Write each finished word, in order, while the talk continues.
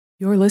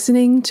You're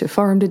listening to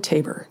Farm to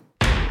Tabor.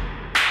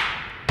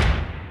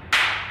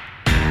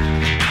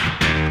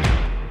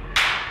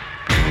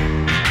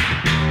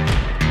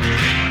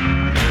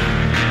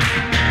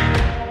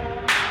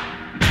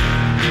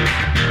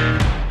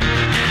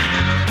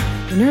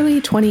 In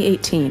early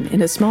 2018,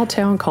 in a small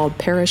town called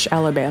Parrish,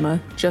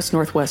 Alabama, just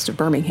northwest of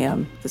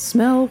Birmingham, the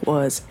smell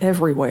was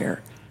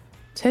everywhere.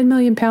 10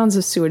 million pounds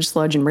of sewage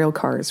sludge and rail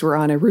cars were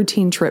on a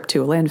routine trip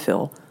to a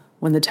landfill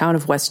when the town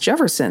of West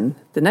Jefferson,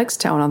 the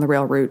next town on the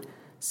rail route,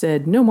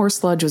 said no more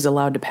sludge was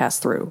allowed to pass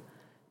through.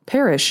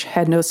 Parrish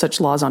had no such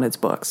laws on its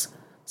books,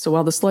 so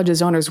while the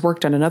sludge's owners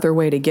worked on another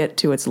way to get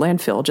to its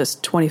landfill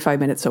just 25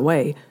 minutes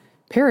away,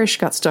 Parrish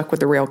got stuck with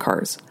the rail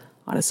cars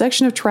on a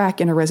section of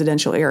track in a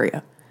residential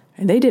area,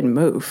 and they didn't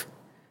move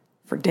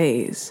for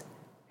days,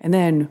 and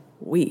then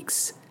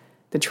weeks.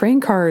 The train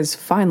cars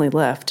finally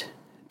left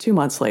 2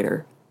 months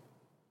later.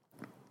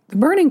 The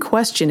burning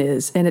question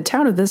is, in a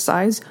town of this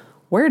size,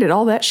 where did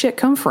all that shit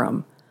come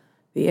from?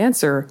 The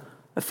answer,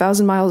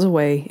 1,000 miles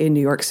away in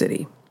New York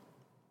City.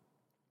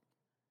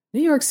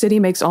 New York City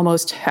makes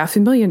almost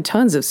 500,000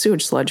 tons of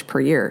sewage sludge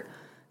per year.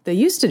 They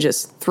used to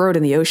just throw it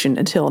in the ocean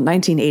until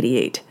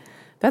 1988.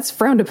 That's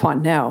frowned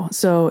upon now,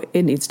 so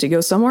it needs to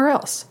go somewhere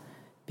else.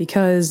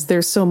 Because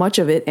there's so much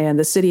of it and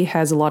the city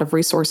has a lot of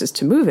resources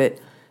to move it,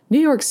 New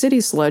York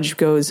City sludge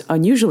goes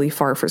unusually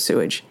far for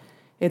sewage.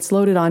 It's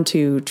loaded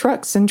onto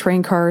trucks and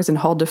train cars and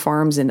hauled to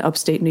farms in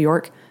upstate New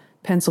York,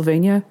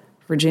 Pennsylvania,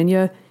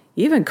 Virginia,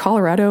 even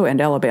Colorado and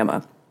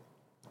Alabama.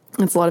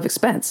 It's a lot of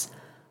expense,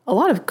 a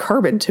lot of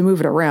carbon to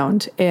move it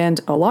around,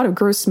 and a lot of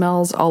gross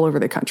smells all over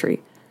the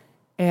country.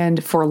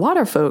 And for a lot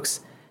of folks,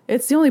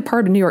 it's the only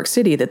part of New York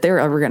City that they're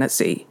ever going to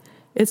see.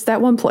 It's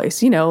that one place,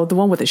 the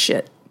one with the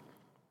shit.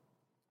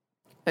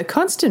 A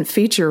constant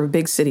feature of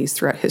big cities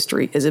throughout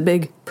history is a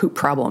big poop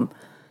problem.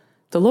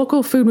 The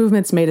local food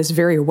movement's made us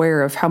very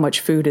aware of how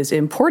much food is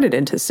imported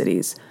into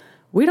cities.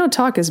 We don't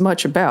talk as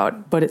much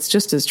about, but it's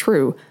just as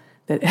true,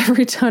 that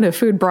every ton of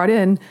food brought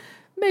in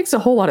makes a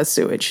whole lot of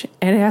sewage,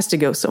 and it has to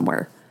go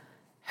somewhere.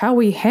 How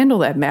we handle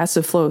that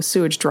massive flow of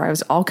sewage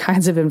drives all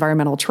kinds of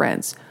environmental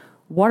trends.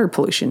 Water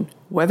pollution,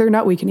 whether or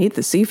not we can eat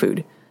the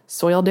seafood,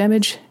 soil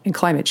damage, and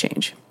climate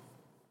change.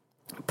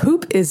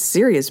 Poop is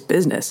serious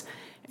business,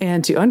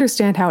 and to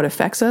understand how it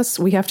affects us,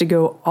 we have to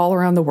go all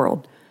around the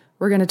world.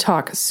 We're going to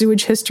talk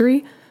sewage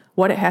history,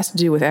 what it has to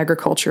do with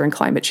agriculture and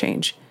climate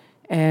change.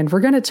 And we're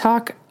going to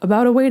talk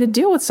about a way to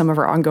deal with some of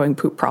our ongoing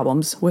poop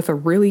problems with a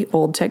really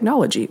old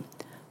technology,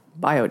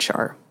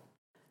 biochar.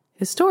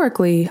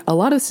 Historically, a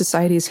lot of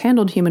societies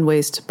handled human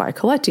waste by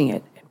collecting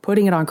it and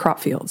putting it on crop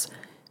fields,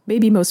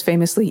 maybe most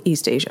famously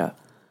East Asia.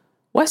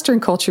 Western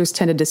cultures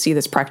tended to see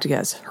this practice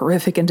as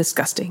horrific and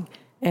disgusting,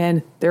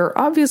 and there are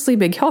obviously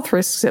big health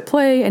risks at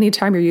play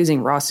anytime you're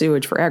using raw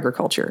sewage for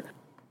agriculture.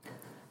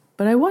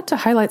 But I want to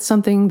highlight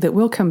something that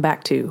we'll come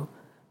back to.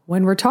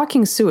 When we're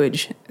talking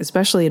sewage,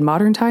 especially in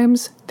modern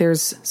times,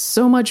 there's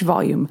so much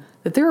volume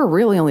that there are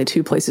really only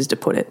two places to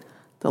put it,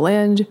 the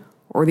land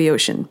or the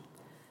ocean.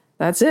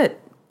 That's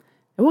it.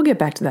 And we'll get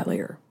back to that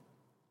later.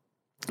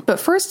 But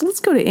first,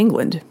 let's go to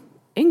England.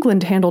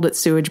 England handled its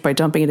sewage by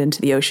dumping it into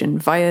the ocean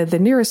via the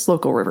nearest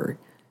local river.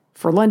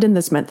 For London,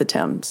 this meant the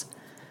Thames.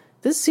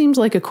 This seems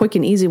like a quick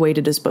and easy way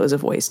to dispose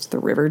of waste. The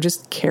river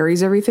just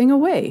carries everything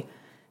away.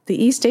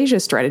 The East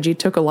Asia strategy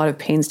took a lot of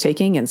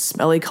painstaking and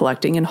smelly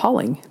collecting and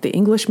hauling. The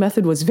English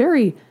method was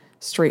very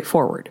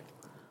straightforward.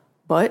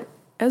 But,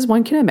 as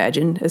one can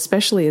imagine,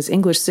 especially as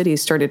English cities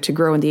started to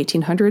grow in the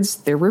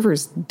 1800s, their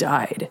rivers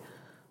died.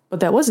 But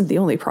that wasn't the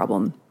only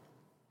problem.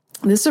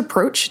 This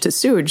approach to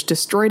sewage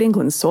destroyed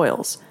England's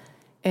soils.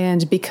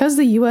 And because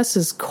the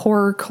U.S.'s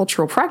core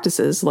cultural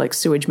practices, like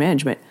sewage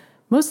management,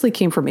 mostly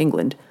came from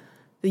England,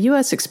 the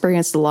U.S.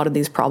 experienced a lot of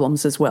these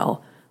problems as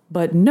well.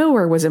 But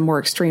nowhere was it more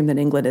extreme than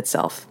England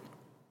itself.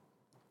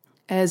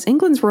 As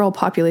England's rural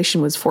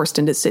population was forced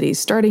into cities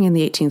starting in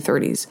the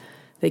 1830s,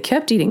 they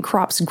kept eating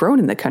crops grown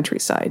in the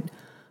countryside.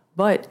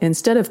 But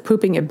instead of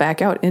pooping it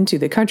back out into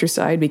the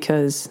countryside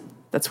because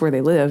that's where they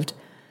lived,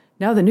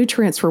 now the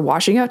nutrients were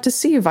washing out to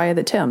sea via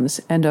the Thames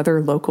and other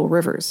local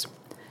rivers.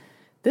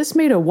 This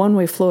made a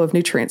one-way flow of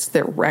nutrients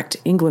that wrecked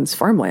England's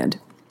farmland.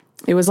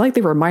 It was like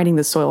they were mining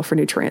the soil for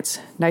nutrients.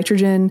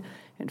 Nitrogen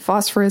and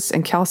phosphorus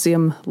and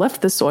calcium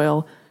left the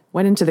soil,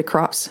 went into the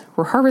crops,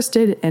 were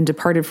harvested, and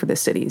departed for the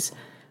cities,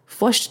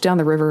 flushed down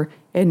the river,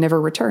 and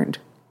never returned.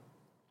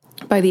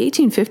 By the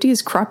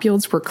 1850s, crop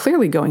yields were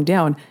clearly going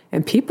down,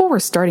 and people were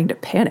starting to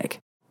panic.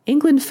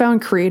 England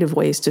found creative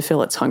ways to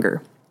fill its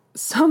hunger.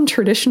 Some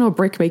traditional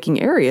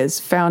brick-making areas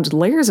found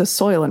layers of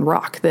soil and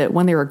rock that,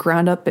 when they were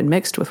ground up and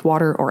mixed with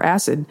water or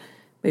acid,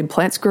 made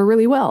plants grow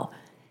really well.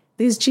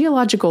 These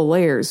geological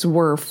layers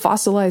were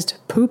fossilized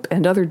poop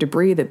and other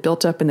debris that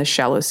built up in the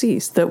shallow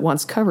seas that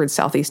once covered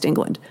southeast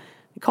England.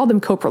 They called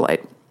them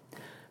coprolite.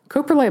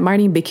 Coprolite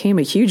mining became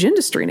a huge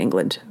industry in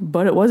England,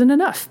 but it wasn't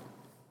enough.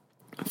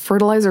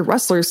 Fertilizer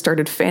rustlers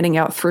started fanning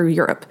out through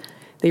Europe.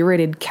 They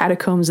raided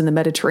catacombs in the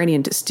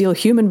Mediterranean to steal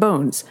human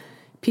bones.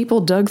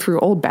 People dug through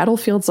old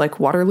battlefields like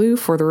Waterloo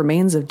for the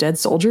remains of dead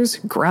soldiers,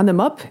 ground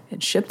them up,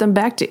 and shipped them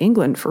back to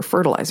England for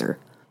fertilizer.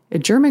 A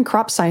German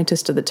crop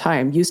scientist of the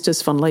time,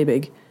 Justus von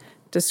Liebig,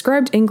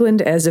 described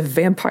England as a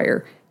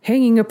vampire,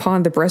 hanging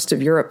upon the breast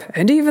of Europe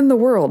and even the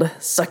world,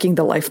 sucking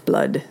the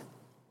lifeblood.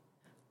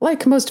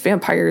 Like most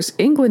vampires,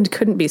 England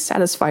couldn't be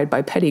satisfied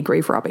by petty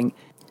grave robbing.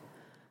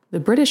 The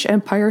British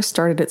Empire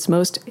started its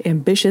most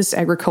ambitious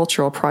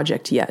agricultural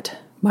project yet,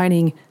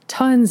 mining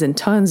tons and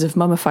tons of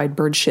mummified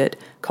bird shit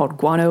called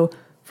guano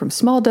from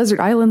small desert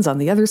islands on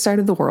the other side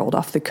of the world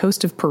off the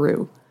coast of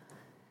Peru.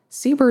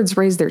 Seabirds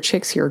raised their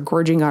chicks here,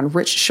 gorging on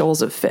rich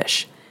shoals of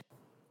fish.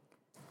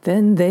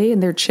 Then they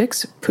and their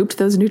chicks pooped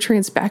those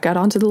nutrients back out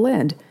onto the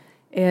land.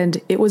 And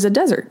it was a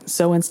desert,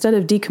 so instead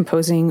of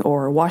decomposing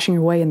or washing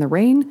away in the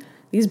rain,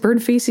 these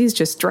bird feces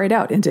just dried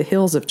out into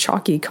hills of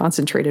chalky,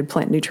 concentrated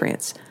plant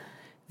nutrients.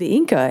 The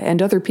Inca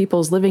and other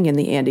peoples living in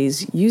the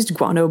Andes used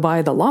guano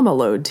by the llama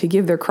load to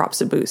give their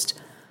crops a boost.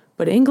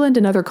 But England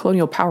and other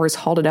colonial powers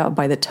hauled it out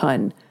by the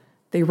ton.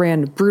 They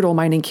ran brutal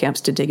mining camps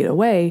to dig it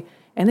away,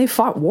 and they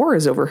fought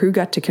wars over who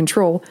got to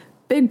control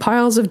big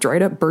piles of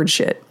dried up bird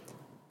shit.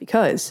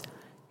 Because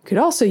you could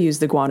also use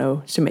the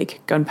guano to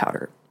make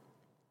gunpowder.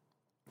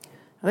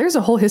 Now, there's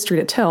a whole history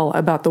to tell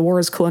about the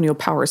wars colonial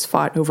powers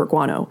fought over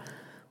guano,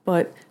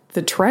 but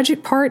the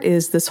tragic part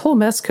is this whole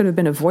mess could have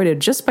been avoided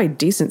just by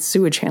decent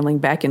sewage handling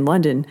back in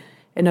London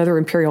and other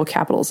imperial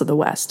capitals of the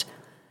West.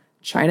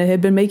 China had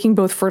been making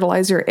both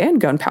fertilizer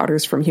and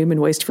gunpowders from human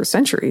waste for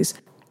centuries.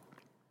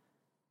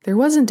 There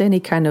wasn't any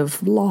kind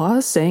of law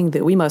saying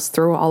that we must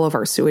throw all of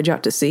our sewage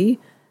out to sea.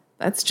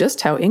 That's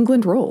just how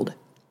England rolled.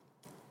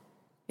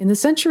 In the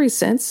centuries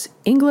since,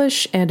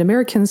 English and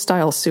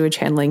American-style sewage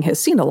handling has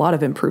seen a lot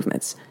of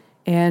improvements,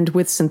 and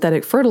with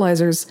synthetic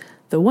fertilizers,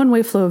 the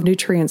one-way flow of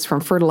nutrients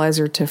from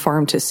fertilizer to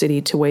farm to city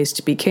to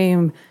waste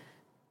became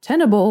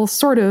tenable,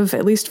 sort of,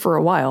 at least for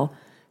a while.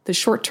 The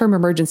short-term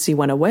emergency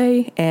went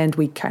away, and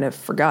we kind of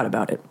forgot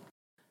about it.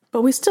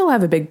 But we still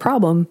have a big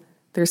problem.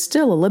 There's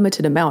still a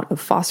limited amount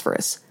of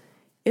phosphorus.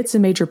 It's a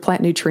major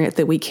plant nutrient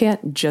that we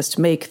can't just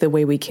make the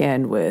way we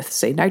can with,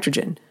 say,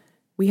 nitrogen.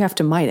 We have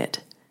to mine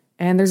it.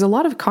 And there's a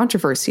lot of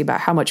controversy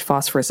about how much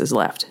phosphorus is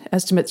left.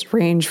 Estimates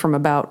range from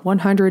about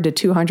 100 to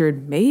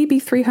 200, maybe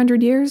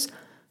 300 years.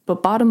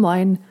 But bottom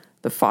line,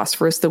 the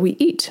phosphorus that we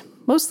eat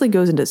mostly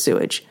goes into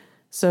sewage.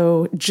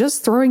 So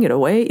just throwing it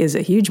away is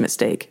a huge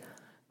mistake.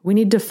 We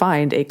need to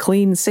find a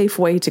clean, safe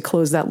way to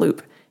close that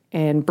loop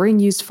and bring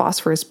used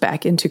phosphorus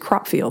back into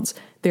crop fields.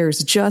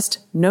 There's just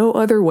no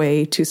other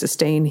way to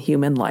sustain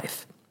human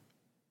life.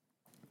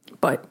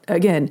 But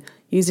again,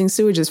 using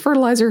sewage as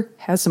fertilizer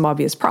has some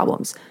obvious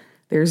problems.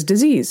 There's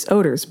disease,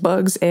 odors,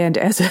 bugs, and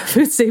as a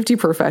food safety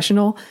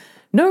professional,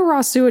 no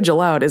raw sewage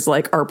allowed is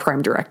like our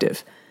prime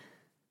directive.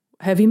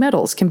 Heavy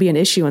metals can be an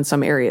issue in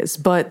some areas,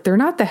 but they're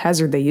not the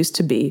hazard they used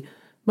to be.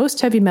 Most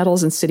heavy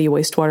metals in city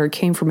wastewater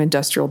came from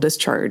industrial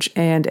discharge,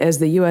 and as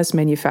the U.S.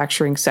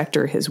 manufacturing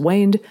sector has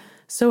waned,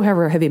 so have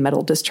our heavy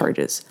metal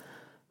discharges.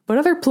 But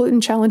other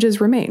pollutant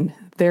challenges remain.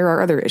 There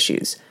are other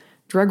issues.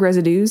 Drug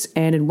residues,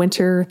 and in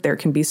winter, there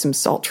can be some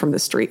salt from the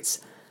streets.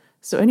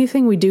 So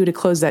anything we do to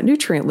close that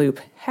nutrient loop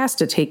has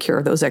to take care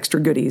of those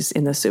extra goodies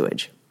in the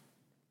sewage.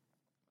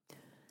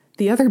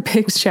 The other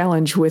big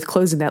challenge with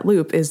closing that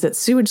loop is that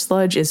sewage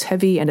sludge is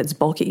heavy and it's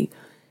bulky.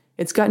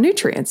 It's got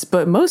nutrients,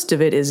 but most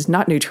of it is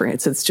not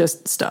nutrients, it's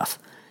just stuff.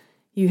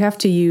 You have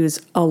to use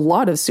a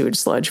lot of sewage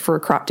sludge for a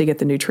crop to get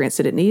the nutrients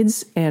that it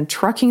needs, and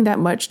trucking that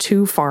much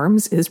to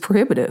farms is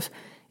prohibitive.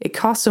 It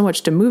costs so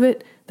much to move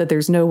it that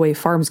there's no way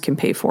farms can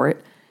pay for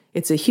it.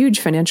 It's a huge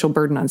financial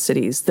burden on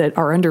cities that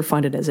are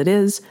underfunded as it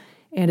is,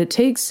 and it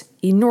takes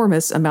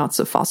enormous amounts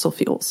of fossil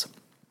fuels.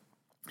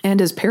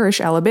 And as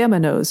Parrish, Alabama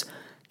knows,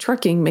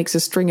 trucking makes a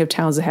string of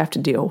towns that have to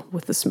deal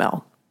with the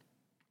smell.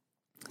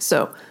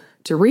 So,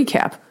 to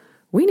recap,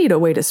 we need a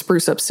way to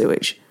spruce up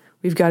sewage.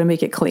 We've got to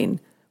make it clean.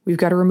 We've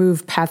got to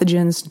remove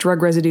pathogens,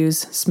 drug residues,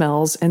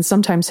 smells, and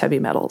sometimes heavy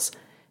metals.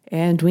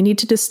 And we need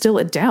to distill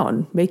it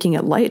down, making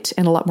it light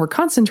and a lot more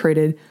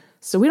concentrated,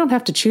 so we don't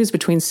have to choose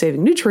between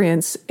saving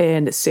nutrients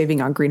and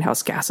saving on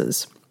greenhouse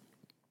gases.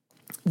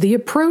 The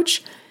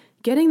approach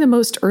getting the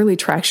most early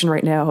traction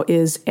right now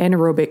is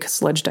anaerobic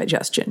sludge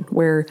digestion,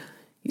 where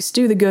you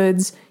stew the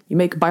goods, you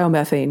make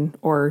biomethane,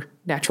 or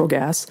natural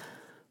gas.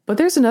 But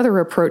there's another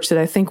approach that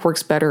I think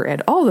works better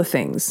at all the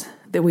things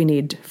that we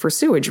need for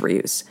sewage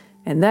reuse,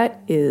 and that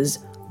is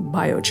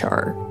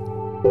biochar.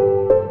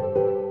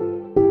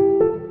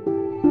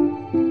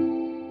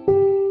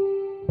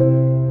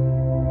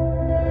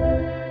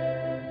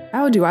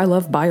 How do I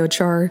love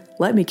biochar?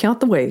 Let me count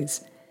the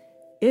ways.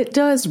 It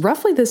does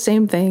roughly the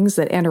same things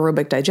that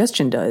anaerobic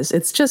digestion does.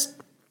 It's just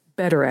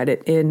better at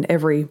it in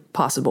every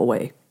possible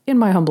way, in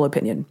my humble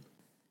opinion.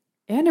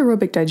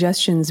 Anaerobic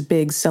digestion's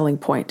big selling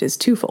point is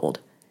twofold.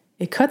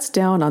 It cuts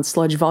down on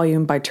sludge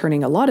volume by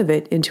turning a lot of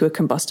it into a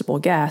combustible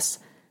gas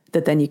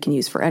that then you can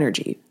use for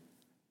energy.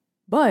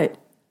 But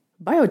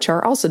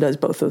biochar also does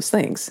both those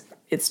things.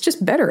 It's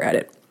just better at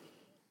it.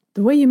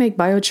 The way you make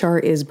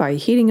biochar is by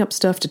heating up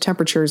stuff to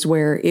temperatures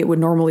where it would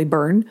normally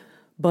burn,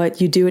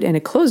 But you do it in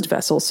a closed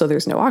vessel, so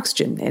there's no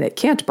oxygen, and it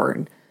can't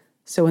burn.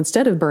 So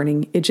instead of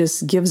burning, it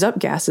just gives up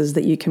gases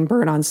that you can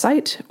burn on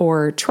site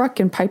or truck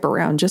and pipe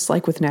around, just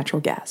like with natural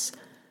gas.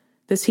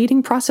 This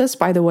heating process,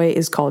 by the way,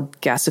 is called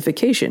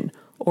gasification,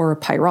 or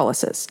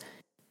pyrolysis.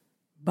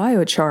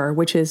 Biochar,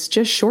 which is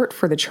just short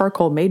for the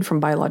charcoal made from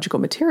biological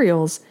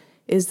materials,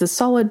 is the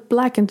solid,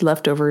 blackened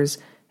leftovers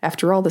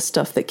after all the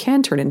stuff that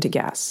can turn into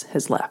gas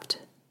has left.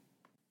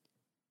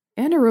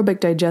 Anaerobic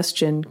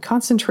digestion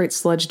concentrates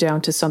sludge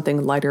down to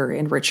something lighter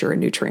and richer in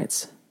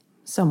nutrients.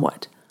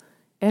 Somewhat.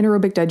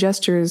 Anaerobic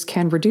digesters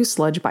can reduce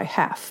sludge by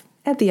half,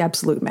 at the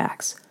absolute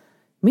max.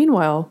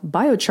 Meanwhile,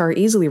 biochar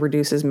easily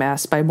reduces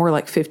mass by more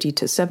like 50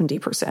 to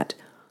 70%,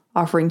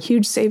 offering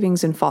huge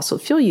savings in fossil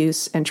fuel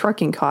use and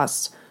trucking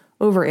costs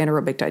over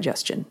anaerobic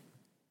digestion.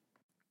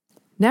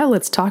 Now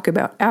let's talk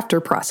about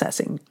after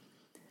processing.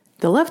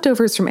 The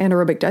leftovers from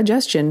anaerobic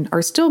digestion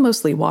are still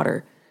mostly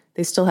water.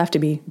 They still have to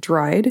be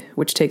dried,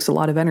 which takes a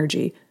lot of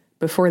energy,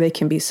 before they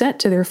can be sent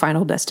to their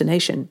final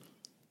destination.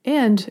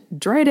 And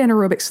dried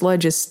anaerobic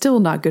sludge is still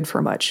not good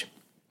for much.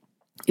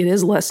 It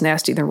is less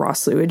nasty than raw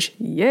sewage,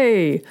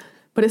 yay!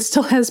 But it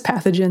still has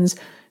pathogens,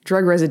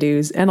 drug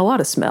residues, and a lot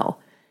of smell.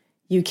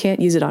 You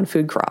can't use it on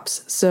food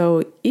crops.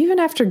 So even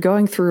after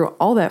going through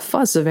all that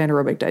fuss of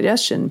anaerobic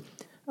digestion,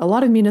 a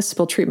lot of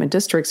municipal treatment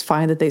districts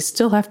find that they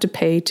still have to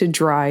pay to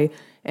dry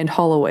and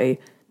haul away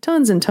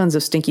tons and tons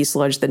of stinky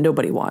sludge that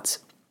nobody wants.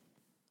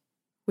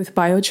 With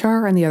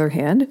biochar, on the other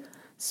hand,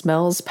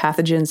 smells,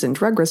 pathogens, and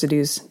drug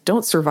residues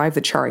don't survive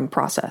the charring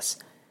process.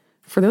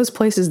 For those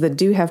places that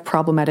do have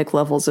problematic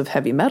levels of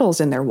heavy metals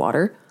in their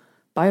water,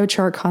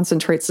 biochar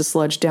concentrates the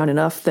sludge down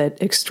enough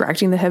that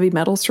extracting the heavy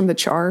metals from the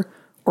char,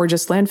 or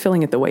just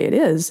landfilling it the way it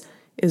is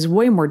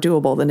way more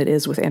doable than it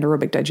is with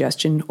anaerobic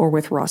digestion or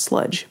with raw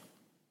sludge.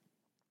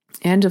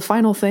 And a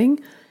final thing,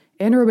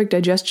 anaerobic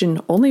digestion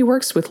only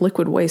works with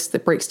liquid waste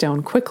that breaks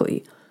down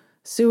quickly.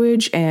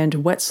 Sewage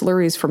and wet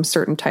slurries from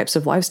certain types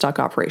of livestock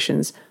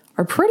operations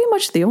are pretty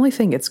much the only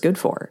thing it's good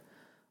for.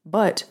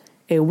 But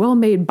a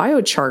well-made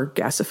biochar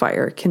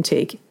gasifier can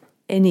take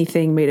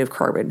anything made of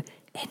carbon.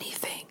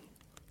 Anything.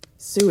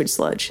 Sewage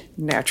sludge.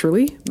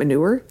 Naturally.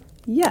 Manure?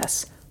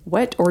 Yes.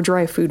 Wet or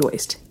dry food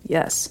waste?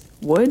 Yes.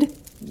 Wood?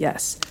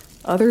 Yes.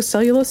 Other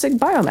cellulosic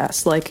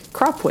biomass like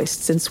crop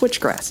wastes and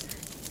switchgrass?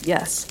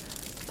 Yes.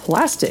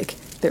 Plastic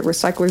that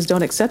recyclers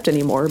don't accept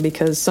anymore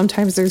because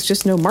sometimes there's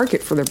just no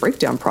market for their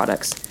breakdown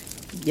products?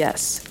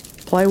 Yes.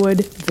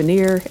 Plywood,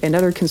 veneer, and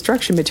other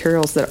construction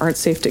materials that aren't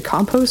safe to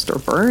compost or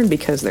burn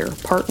because they're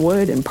part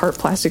wood and part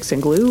plastics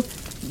and glue?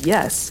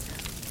 Yes.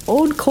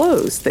 Old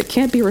clothes that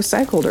can't be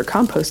recycled or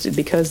composted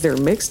because they're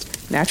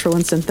mixed natural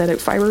and synthetic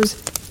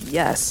fibers?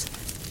 Yes.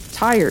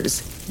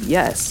 Tires?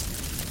 Yes.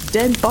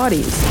 Dead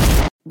bodies?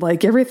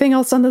 Like everything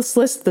else on this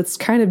list that's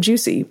kind of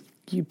juicy,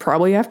 you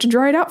probably have to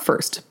dry it out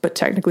first, but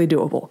technically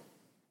doable.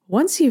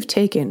 Once you've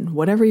taken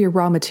whatever your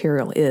raw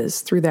material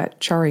is through that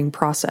charring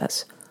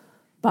process,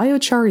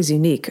 biochar is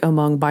unique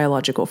among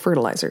biological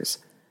fertilizers.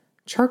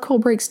 Charcoal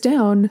breaks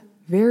down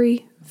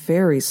very,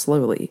 very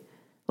slowly.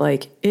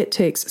 Like, it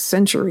takes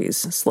centuries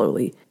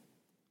slowly.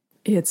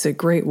 It's a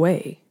great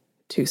way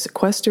to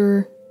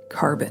sequester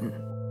carbon.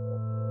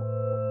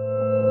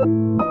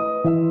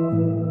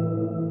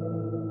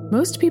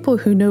 Most people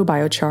who know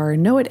biochar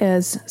know it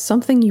as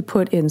something you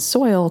put in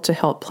soil to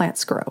help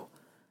plants grow.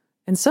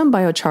 And some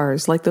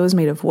biochars, like those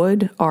made of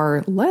wood,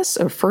 are less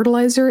a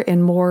fertilizer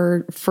and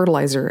more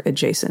fertilizer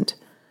adjacent.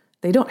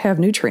 They don't have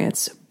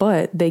nutrients,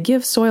 but they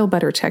give soil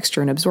better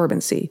texture and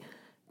absorbency.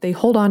 They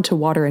hold on to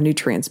water and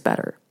nutrients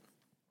better.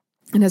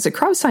 And as a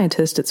crop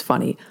scientist, it's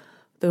funny.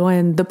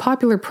 When the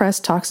popular press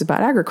talks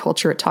about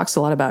agriculture, it talks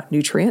a lot about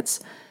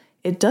nutrients.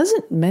 It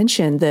doesn't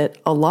mention that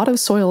a lot of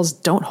soils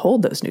don't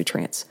hold those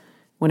nutrients.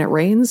 When it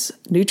rains,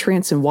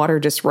 nutrients and water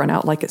just run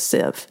out like a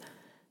sieve.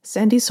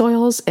 Sandy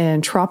soils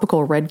and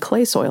tropical red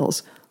clay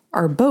soils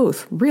are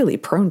both really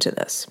prone to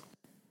this.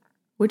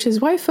 Which is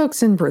why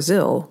folks in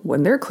Brazil,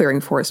 when they're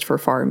clearing forest for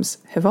farms,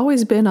 have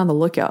always been on the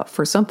lookout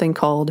for something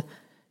called,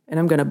 and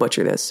I'm going to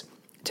butcher this,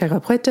 terra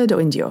preta do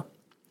índio.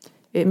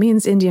 It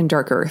means Indian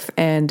dark earth,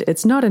 and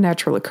it's not a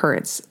natural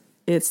occurrence.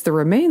 It's the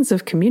remains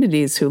of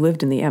communities who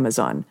lived in the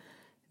Amazon.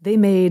 They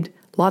made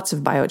lots of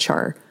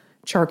biochar,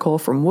 charcoal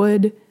from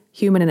wood,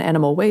 human and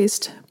animal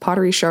waste,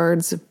 pottery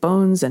shards,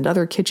 bones, and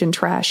other kitchen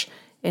trash,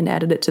 and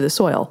added it to the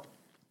soil.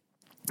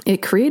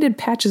 It created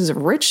patches of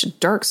rich,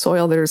 dark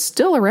soil that are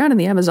still around in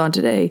the Amazon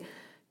today,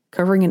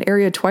 covering an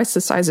area twice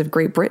the size of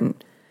Great Britain,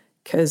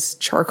 because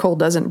charcoal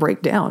doesn't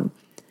break down.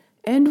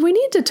 And we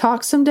need to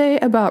talk someday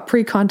about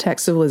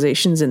pre-contact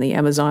civilizations in the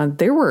Amazon.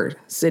 There were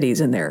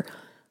cities in there.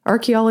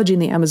 Archaeology in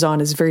the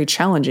Amazon is very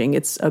challenging.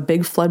 It's a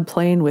big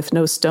floodplain with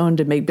no stone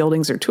to make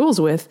buildings or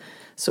tools with,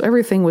 so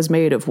everything was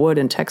made of wood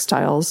and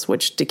textiles,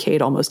 which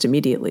decayed almost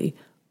immediately.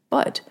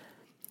 But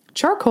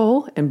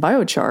charcoal and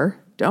biochar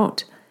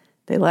don't.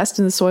 They last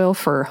in the soil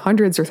for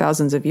hundreds or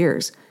thousands of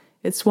years.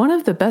 It's one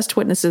of the best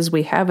witnesses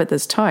we have at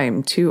this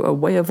time to a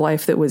way of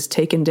life that was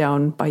taken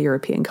down by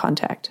European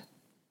contact.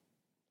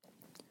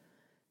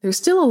 There's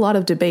still a lot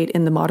of debate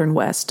in the modern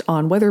West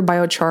on whether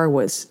biochar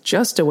was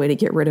just a way to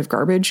get rid of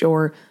garbage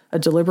or a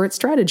deliberate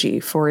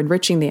strategy for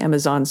enriching the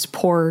Amazon's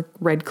poor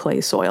red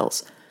clay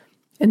soils.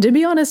 And to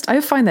be honest,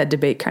 I find that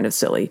debate kind of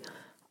silly.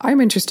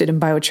 I'm interested in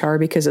biochar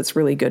because it's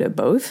really good at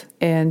both,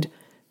 and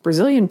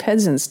Brazilian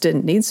peasants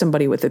didn't need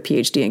somebody with a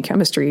PhD in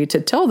chemistry to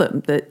tell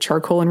them that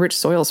charcoal-enriched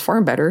soils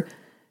farm better.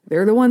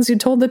 They're the ones who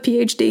told the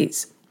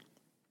PhDs.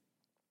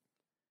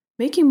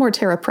 Making more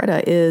terra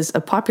preta is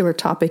a popular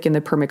topic in the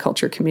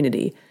permaculture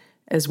community,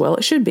 as well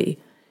it should be.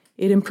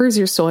 It improves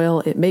your soil,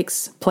 it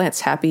makes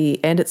plants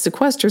happy, and it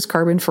sequesters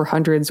carbon for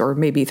hundreds or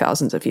maybe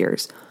thousands of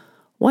years.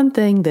 One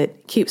thing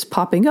that keeps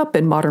popping up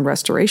in modern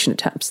restoration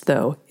attempts,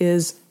 though,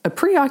 is a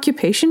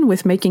preoccupation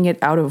with making it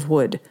out of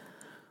wood.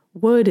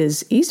 Wood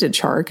is easy to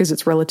char because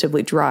it's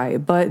relatively dry,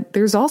 but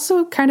there's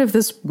also kind of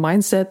this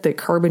mindset that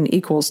carbon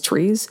equals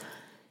trees,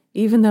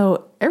 even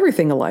though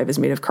everything alive is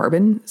made of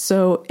carbon,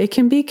 so it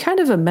can be kind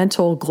of a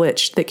mental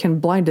glitch that can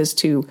blind us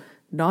to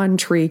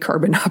non-tree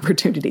carbon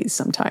opportunities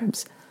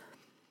sometimes.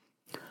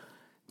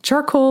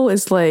 Charcoal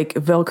is like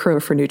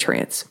Velcro for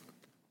nutrients.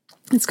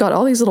 It's got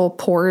all these little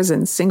pores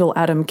and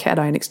single-atom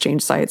cation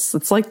exchange sites.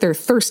 It's like they're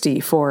thirsty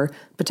for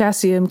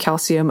potassium,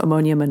 calcium,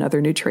 ammonium, and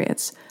other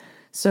nutrients.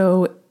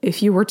 So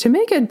if you were to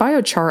make a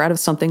biochar out of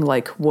something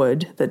like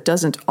wood that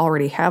doesn't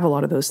already have a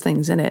lot of those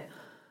things in it,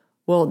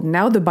 well,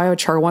 now the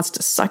biochar wants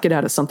to suck it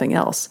out of something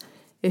else.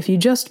 If you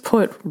just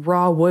put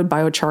raw wood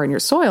biochar in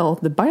your soil,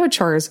 the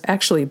biochar is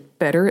actually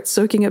better at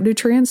soaking up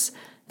nutrients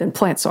than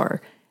plants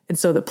are, and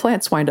so the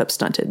plants wind up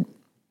stunted.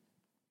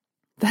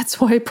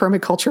 That's why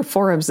permaculture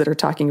forums that are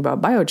talking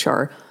about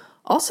biochar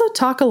also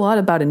talk a lot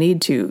about a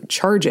need to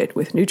charge it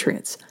with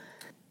nutrients.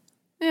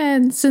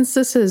 And since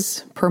this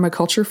is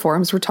permaculture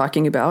forums we're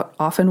talking about,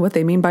 often what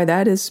they mean by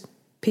that is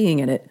peeing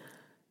in it.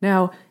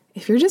 Now,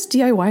 if you're just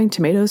DIYing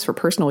tomatoes for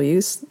personal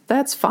use,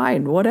 that's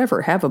fine,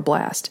 whatever, have a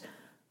blast.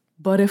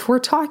 But if we're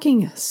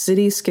talking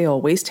city-scale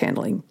waste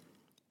handling,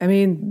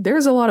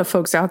 there's a lot of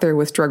folks out there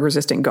with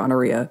drug-resistant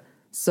gonorrhea.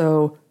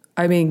 So,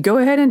 go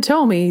ahead and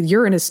tell me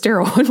you're in a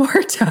sterile one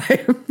more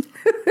time.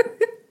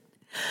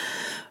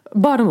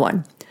 Bottom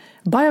line,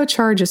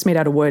 biochar just made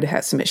out of wood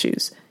has some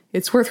issues.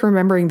 It's worth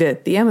remembering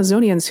that the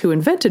Amazonians who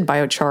invented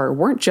biochar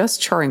weren't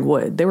just charring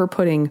wood, they were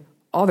putting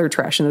all their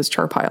trash in those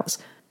char piles.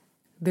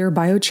 Their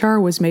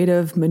biochar was made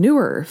of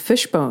manure,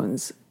 fish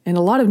bones, and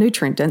a lot of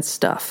nutrient-dense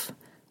stuff,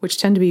 which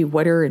tend to be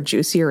wetter and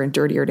juicier and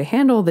dirtier to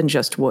handle than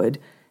just wood,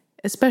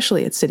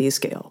 especially at city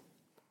scale.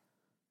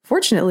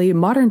 Fortunately,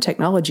 modern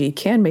technology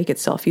can make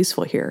itself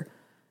useful here.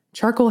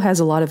 Charcoal has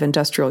a lot of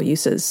industrial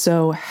uses,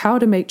 so how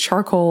to make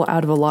charcoal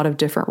out of a lot of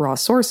different raw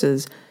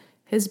sources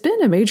has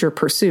been a major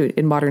pursuit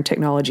in modern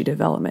technology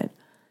development.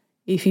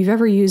 If you've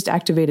ever used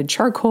activated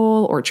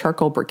charcoal or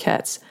charcoal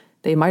briquettes,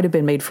 they might have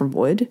been made from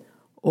wood,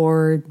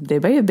 or they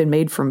may have been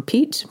made from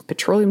peat,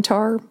 petroleum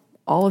tar,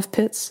 olive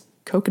pits,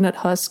 coconut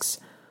husks,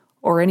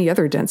 or any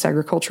other dense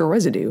agricultural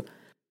residue.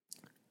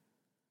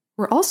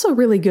 We're also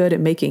really good at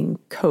making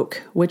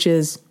coke, which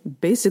is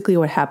basically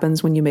what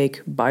happens when you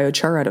make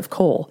biochar out of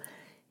coal.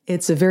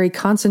 It's a very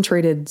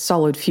concentrated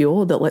solid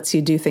fuel that lets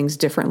you do things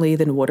differently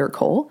than wood or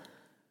coal.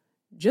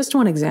 Just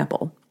one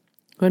example.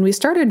 When we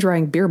started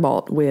drying beer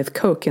malt with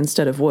coke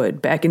instead of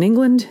wood back in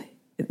England,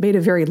 it made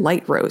a very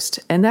light roast,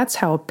 and that's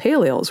how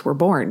pale ales were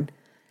born.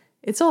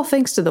 It's all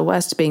thanks to the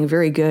West being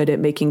very good at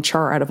making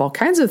char out of all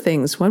kinds of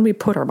things when we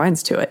put our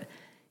minds to it,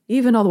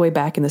 even all the way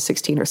back in the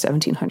 16 or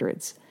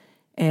 1700s.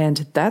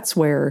 And that's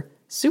where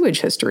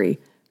sewage history,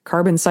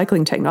 carbon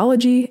cycling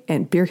technology,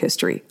 and beer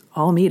history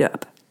all meet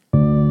up.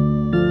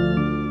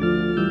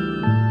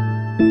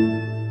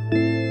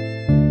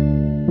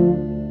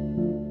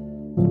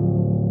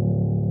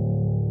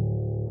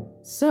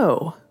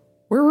 So,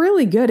 we're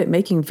really good at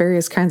making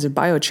various kinds of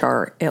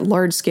biochar at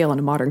large scale in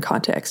a modern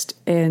context,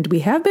 and we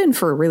have been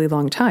for a really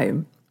long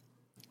time.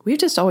 We've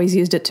just always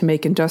used it to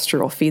make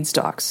industrial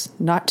feedstocks,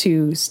 not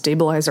to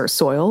stabilize our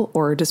soil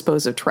or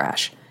dispose of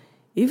trash,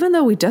 even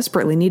though we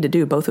desperately need to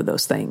do both of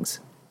those things.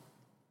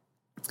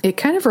 It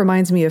kind of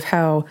reminds me of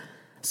how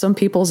some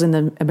peoples in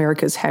the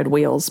Americas had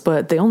wheels,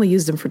 but they only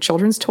used them for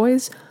children's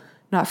toys,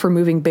 not for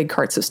moving big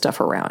carts of stuff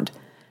around.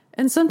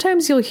 And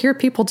sometimes you'll hear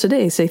people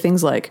today say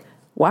things like,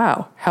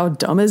 "Wow, how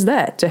dumb is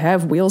that to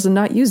have wheels and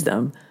not use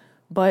them?"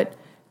 But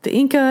the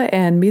Inca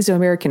and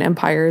Mesoamerican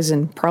empires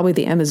and probably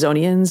the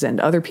Amazonians and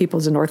other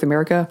peoples in North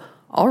America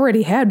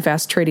already had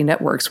vast trading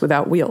networks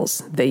without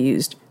wheels. They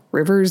used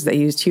rivers, they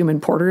used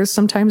human porters,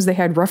 sometimes they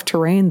had rough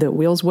terrain that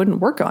wheels wouldn't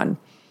work on.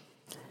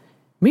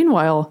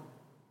 Meanwhile,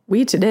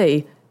 we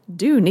today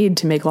do need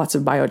to make lots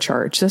of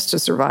biochar just to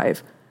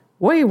survive.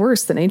 Way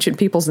worse than ancient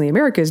peoples in the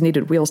Americas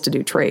needed wheels to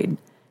do trade.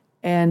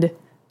 And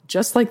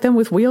just like them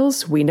with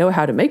wheels, we know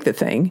how to make the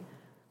thing,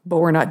 but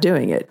we're not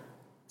doing it.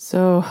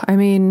 So,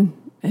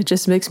 it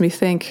just makes me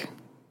think,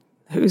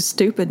 who's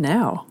stupid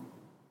now?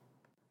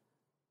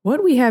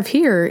 What we have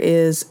here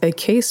is a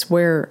case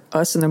where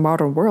us in the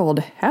modern world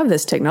have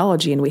this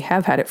technology and we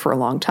have had it for a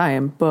long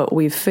time, but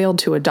we've failed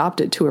to adopt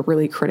it to a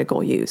really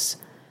critical use.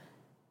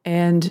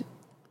 And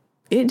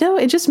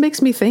It just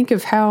makes me think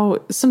of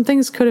how some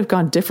things could have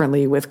gone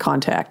differently with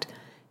Contact.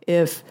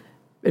 If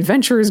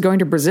adventurers going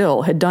to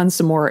Brazil had done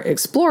some more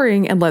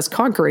exploring and less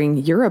conquering,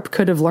 Europe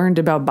could have learned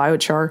about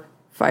biochar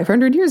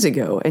 500 years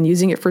ago and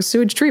using it for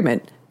sewage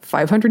treatment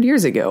 500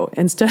 years ago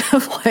instead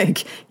of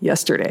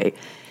yesterday.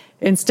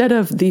 Instead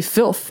of the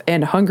filth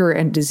and hunger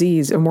and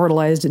disease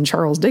immortalized in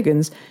Charles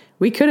Dickens,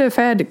 we could have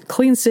had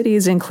clean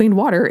cities and clean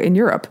water in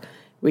Europe.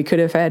 We could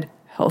have had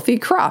healthy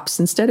crops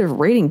instead of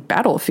raiding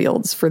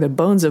battlefields for the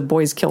bones of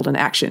boys killed in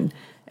action,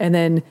 and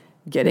then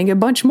getting a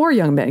bunch more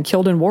young men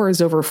killed in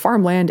wars over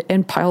farmland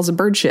and piles of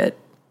bird shit.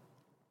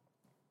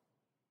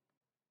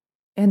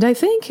 And I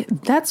think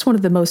that's one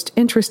of the most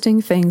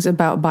interesting things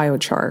about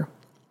biochar.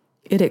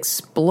 It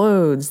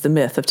explodes the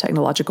myth of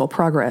technological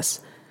progress.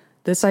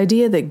 This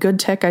idea that good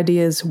tech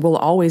ideas will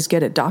always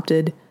get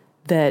adopted,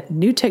 that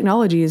new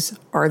technologies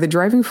are the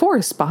driving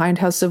force behind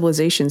how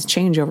civilizations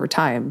change over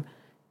time,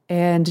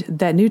 and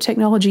that new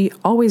technology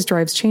always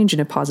drives change in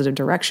a positive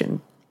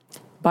direction.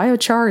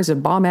 Biochar is a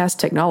bomb-ass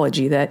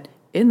technology that,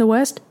 in the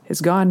West,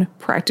 has gone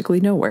practically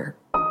nowhere.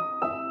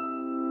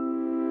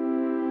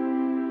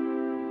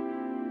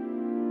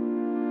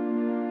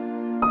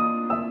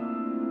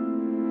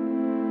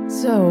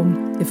 So,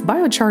 if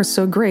biochar is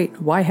so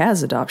great, why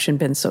has adoption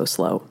been so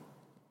slow?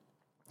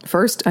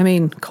 First,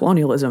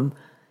 colonialism.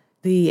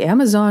 The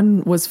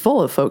Amazon was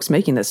full of folks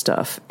making this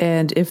stuff,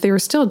 and if they were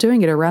still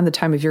doing it around the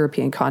time of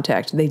European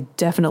contact, they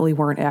definitely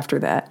weren't after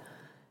that.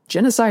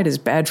 Genocide is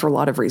bad for a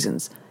lot of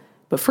reasons.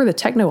 But for the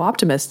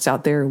techno-optimists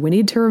out there, we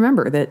need to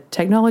remember that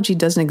technology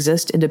doesn't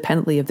exist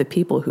independently of the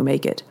people who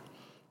make it,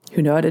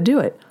 who know how to do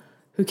it,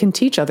 who can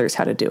teach others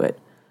how to do it.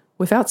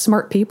 Without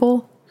smart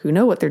people who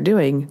know what they're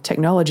doing,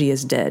 technology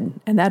is dead,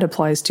 and that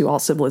applies to all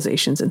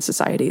civilizations and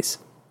societies.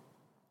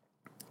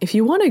 If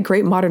you want a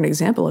great modern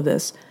example of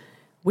this,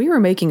 we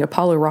were making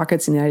Apollo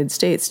rockets in the United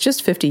States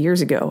just 50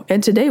 years ago,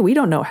 and today we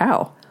don't know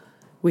how.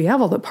 We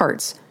have all the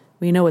parts.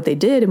 We know what they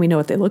did and we know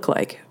what they look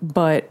like,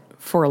 but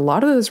for a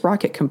lot of those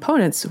rocket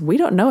components, we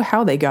don't know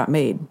how they got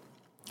made.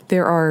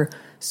 There are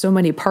so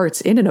many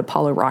parts in an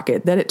Apollo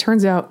rocket that it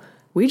turns out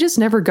we just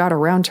never got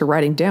around to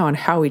writing down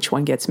how each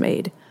one gets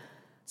made.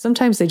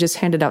 Sometimes they just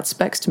handed out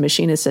specs to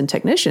machinists and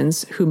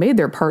technicians who made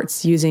their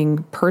parts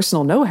using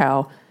personal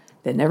know-how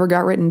that never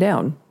got written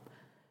down.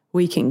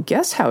 We can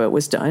guess how it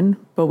was done,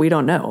 but we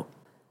don't know.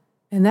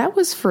 And that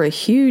was for a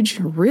huge,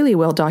 really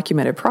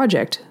well-documented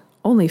project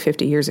only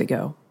 50 years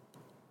ago.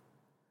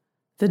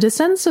 The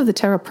descendants of the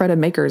Terra Preta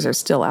makers are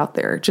still out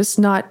there, just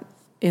not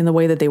in the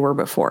way that they were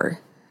before.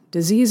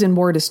 Disease and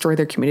war destroy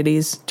their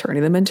communities,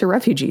 turning them into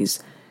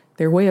refugees.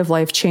 Their way of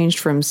life changed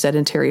from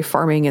sedentary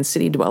farming and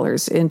city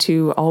dwellers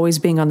into always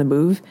being on the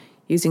move,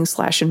 using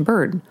slash and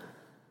burn.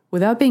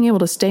 Without being able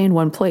to stay in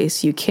one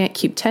place, you can't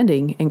keep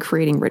tending and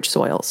creating rich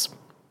soils.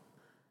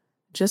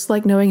 Just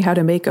like knowing how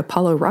to make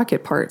Apollo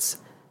rocket parts,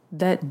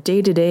 that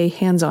day-to-day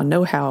hands-on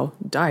know-how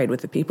died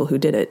with the people who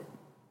did it.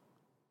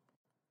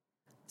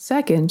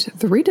 Second,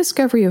 the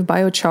rediscovery of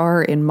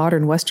biochar in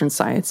modern Western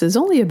science is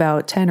only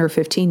about 10 or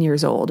 15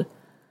 years old.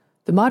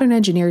 The modern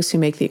engineers who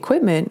make the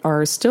equipment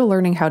are still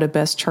learning how to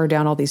best char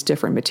down all these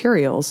different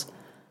materials,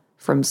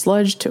 from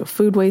sludge to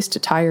food waste to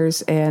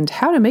tires, and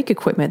how to make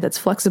equipment that's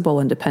flexible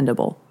and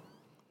dependable.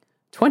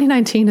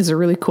 2019 is a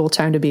really cool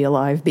time to be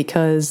alive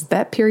because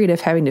that period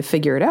of having to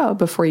figure it out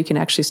before you can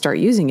actually start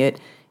using it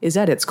is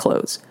at its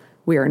close.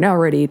 We are now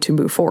ready to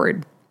move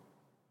forward.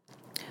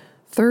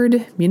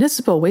 Third,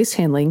 municipal waste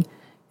handling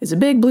is a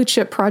big blue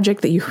chip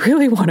project that you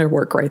really want to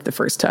work right the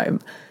first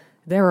time.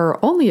 There are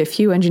only a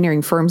few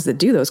engineering firms that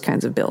do those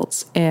kinds of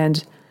builds,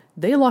 and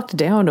they locked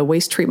down a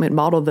waste treatment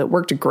model that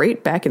worked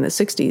great back in the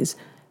 60s,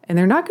 and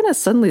they're not going to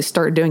suddenly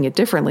start doing it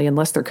differently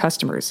unless they're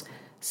customers.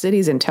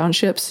 Cities and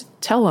townships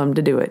tell them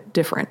to do it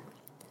different.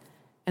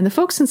 And the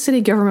folks in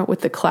city government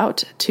with the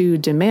clout to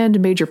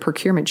demand major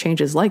procurement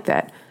changes like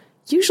that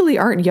usually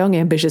aren't young,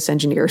 ambitious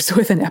engineers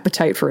with an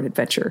appetite for an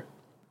adventure.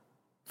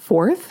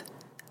 Fourth,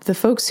 the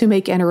folks who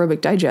make anaerobic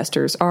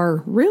digesters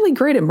are really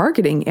great at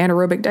marketing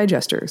anaerobic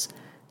digesters.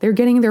 They're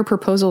getting their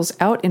proposals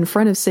out in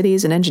front of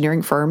cities and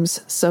engineering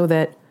firms so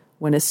that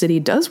when a city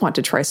does want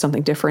to try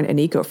something different and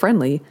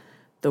eco-friendly,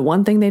 the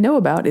one thing they know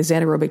about is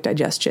anaerobic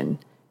digestion.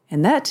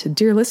 And that,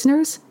 dear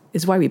listeners,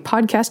 is why we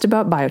podcast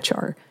about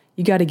biochar.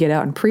 You got to get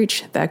out and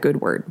preach that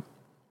good word.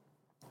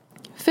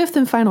 Fifth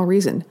and final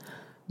reason,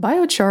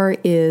 biochar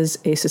is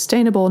a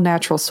sustainable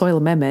natural soil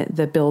amendment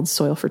that builds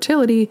soil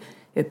fertility,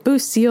 it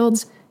boosts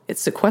yields, it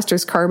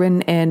sequesters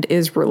carbon, and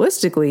is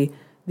realistically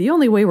the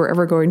only way we're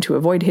ever going to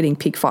avoid hitting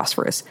peak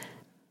phosphorus.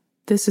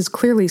 This is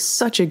clearly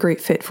such a great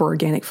fit for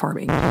organic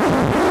farming.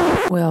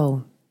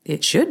 Well,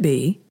 it should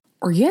be.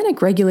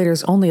 Organic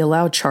regulators only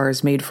allow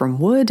chars made from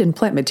wood and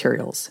plant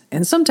materials,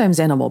 and sometimes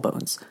animal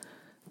bones.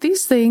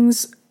 These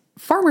things,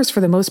 farmers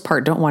for the most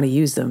part don't want to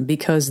use them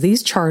because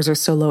these chars are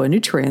so low in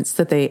nutrients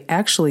that they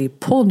actually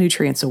pull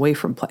nutrients away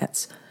from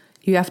plants.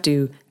 You have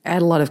to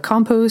add a lot of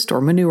compost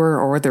or manure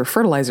or other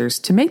fertilizers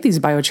to make these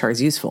biochars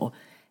useful.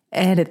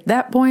 And at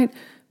that point,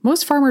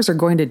 Most farmers are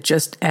going to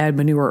just add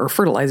manure or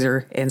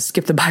fertilizer and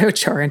skip the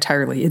biochar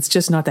entirely. It's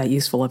just not that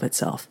useful of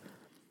itself.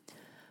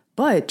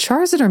 But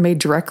chars that are made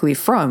directly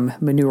from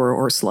manure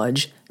or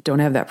sludge don't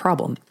have that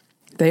problem.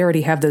 They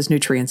already have those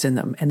nutrients in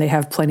them, and they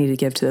have plenty to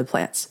give to the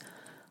plants.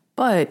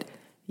 But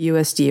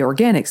USDA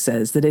Organic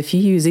says that if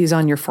you use these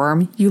on your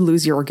farm, you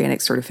lose your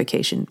organic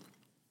certification.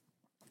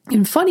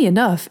 And funny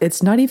enough,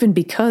 it's not even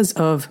because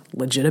of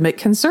legitimate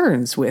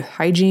concerns with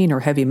hygiene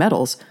or heavy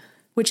metals,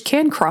 which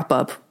can crop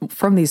up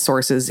from these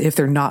sources if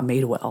they're not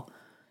made well.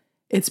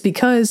 It's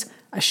because,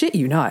 I shit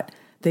you not,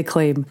 they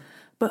claim,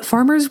 but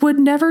farmers would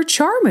never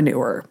char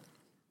manure.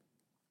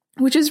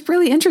 Which is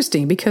really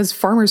interesting because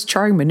farmers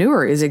charring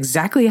manure is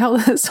exactly how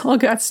this all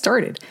got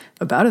started,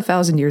 about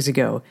 1,000 years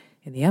ago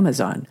in the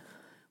Amazon.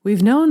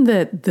 We've known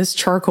that this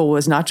charcoal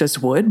was not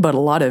just wood, but a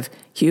lot of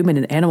human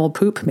and animal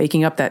poop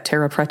making up that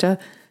terra preta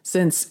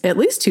since at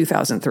least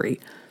 2003.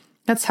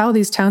 That's how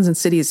these towns and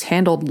cities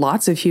handled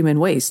lots of human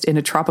waste in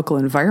a tropical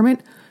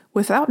environment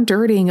without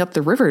dirtying up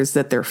the rivers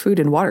that their food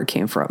and water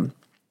came from.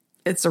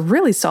 It's a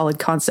really solid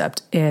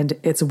concept, and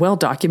it's well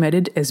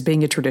documented as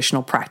being a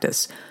traditional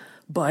practice.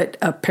 But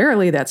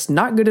apparently that's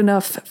not good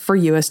enough for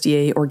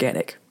USDA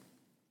Organic.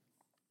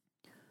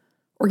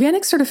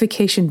 Organic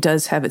certification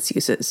does have its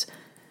uses.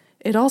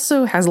 It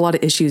also has a lot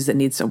of issues that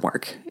need some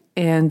work.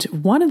 And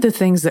one of the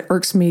things that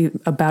irks me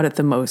about it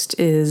the most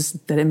is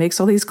that it makes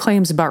all these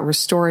claims about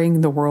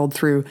restoring the world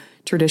through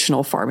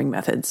traditional farming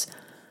methods.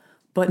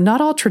 But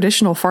not all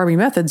traditional farming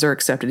methods are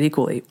accepted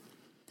equally.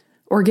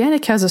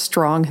 Organic has a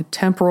strong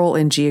temporal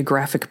and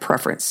geographic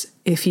preference.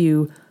 If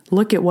you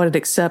look at what it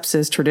accepts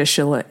as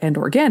traditional and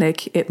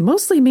organic, it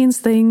mostly means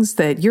things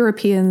that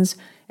Europeans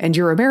and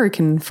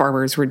Euro-American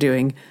farmers were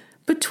doing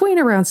between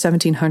around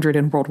 1700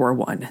 and World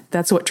War I.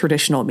 That's what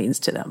traditional means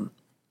to them.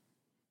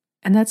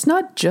 And that's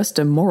not just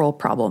a moral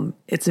problem,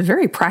 it's a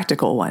very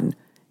practical one,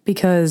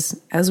 because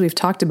as we've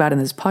talked about in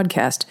this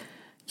podcast,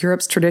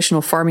 Europe's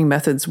traditional farming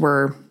methods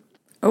were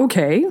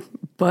okay,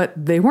 but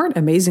they weren't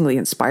amazingly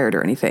inspired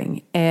or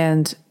anything.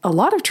 And a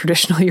lot of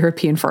traditional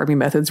European farming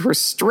methods were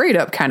straight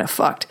up kind of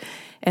fucked,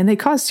 and they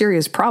caused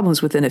serious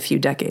problems within a few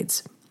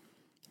decades.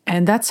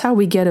 And that's how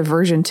we get a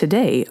version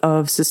today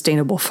of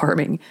sustainable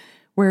farming,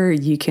 where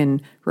you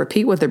can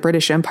repeat what the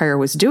British Empire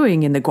was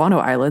doing in the Guano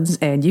Islands,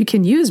 and you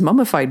can use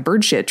mummified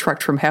bird shit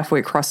trucked from halfway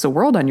across the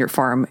world on your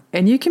farm,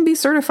 and you can be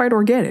certified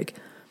organic.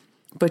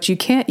 But you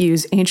can't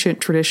use ancient,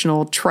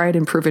 traditional, tried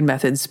and proven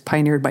methods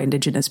pioneered by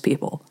indigenous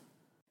people.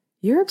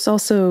 Europe's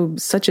also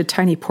such a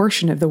tiny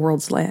portion of the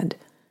world's land.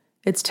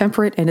 It's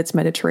temperate and it's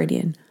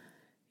Mediterranean.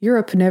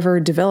 Europe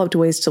never developed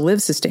ways to live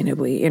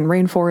sustainably in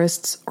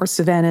rainforests or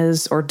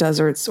savannas or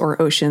deserts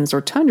or oceans or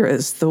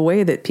tundras the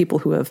way that people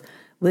who have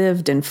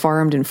lived and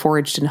farmed and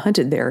foraged and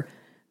hunted there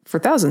for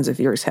thousands of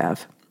years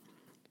have.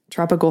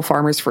 Tropical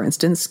farmers, for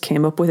instance,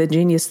 came up with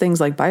ingenious things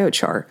like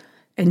biochar,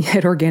 and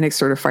yet organic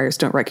certifiers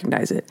don't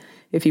recognize it.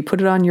 If you put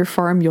it on your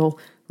farm, you'll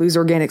lose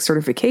organic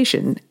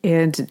certification,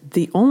 and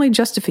the only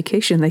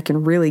justification they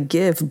can really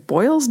give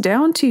boils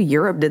down to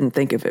Europe didn't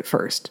think of it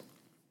first.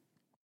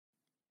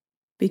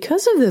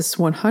 Because of this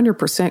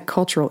 100%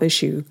 cultural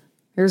issue,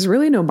 there's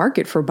really no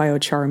market for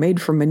biochar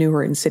made from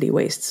manure and city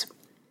wastes.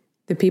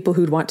 The people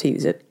who'd want to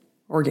use it,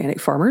 organic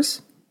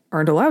farmers,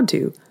 aren't allowed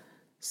to,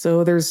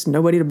 so there's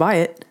nobody to buy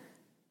it,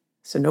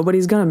 so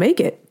nobody's gonna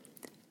make it.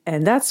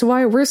 And that's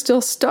why we're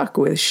still stuck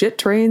with shit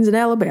trains in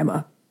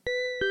Alabama.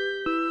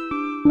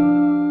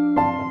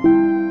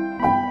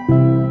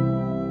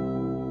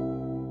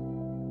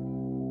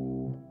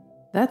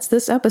 That's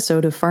this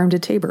episode of Farm to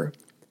Tabor.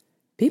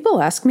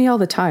 People ask me all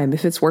the time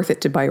if it's worth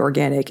it to buy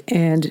organic,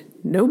 and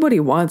nobody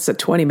wants a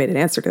 20-minute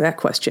answer to that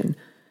question.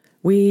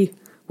 We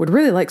would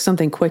really like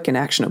something quick and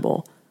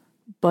actionable.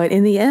 But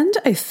in the end,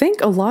 I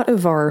think a lot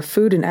of our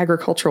food and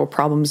agricultural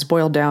problems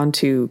boil down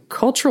to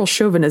cultural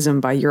chauvinism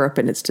by Europe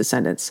and its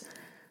descendants.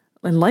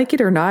 And like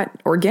it or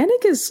not,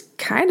 organic is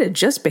kind of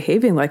just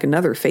behaving like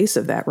another face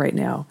of that right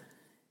now.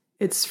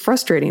 It's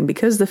frustrating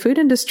because the food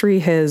industry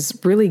has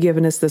really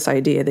given us this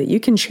idea that you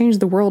can change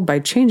the world by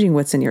changing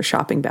what's in your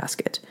shopping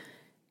basket.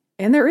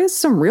 And there is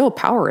some real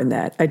power in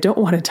that. I don't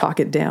want to talk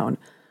it down.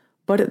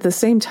 But at the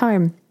same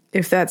time,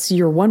 if that's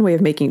your one way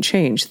of making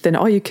change, then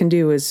all you can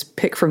do is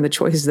pick from the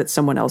choices that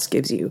someone else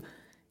gives you.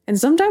 And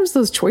sometimes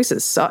those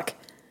choices suck.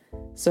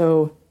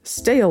 So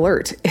stay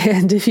alert.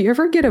 And if you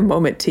ever get a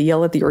moment to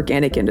yell at the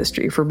organic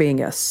industry for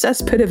being a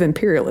cesspit of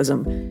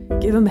imperialism,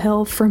 give them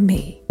hell from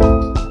me.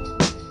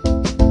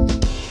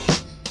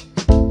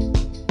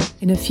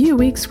 In a few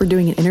weeks, we're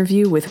doing an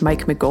interview with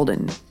Mike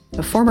McGolden,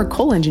 a former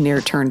coal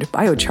engineer turned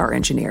biochar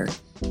engineer.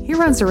 He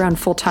runs around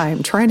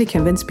full-time trying to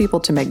convince people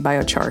to make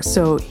biochar,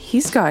 so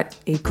he's got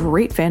a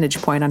great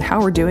vantage point on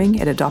how we're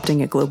doing and adopting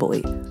it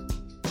globally.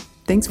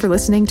 Thanks for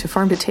listening to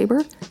Farm to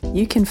Tabor.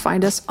 You can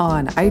find us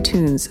on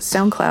iTunes,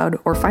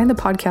 SoundCloud, or find the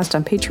podcast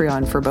on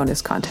Patreon for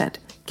bonus content.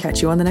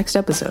 Catch you on the next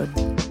episode.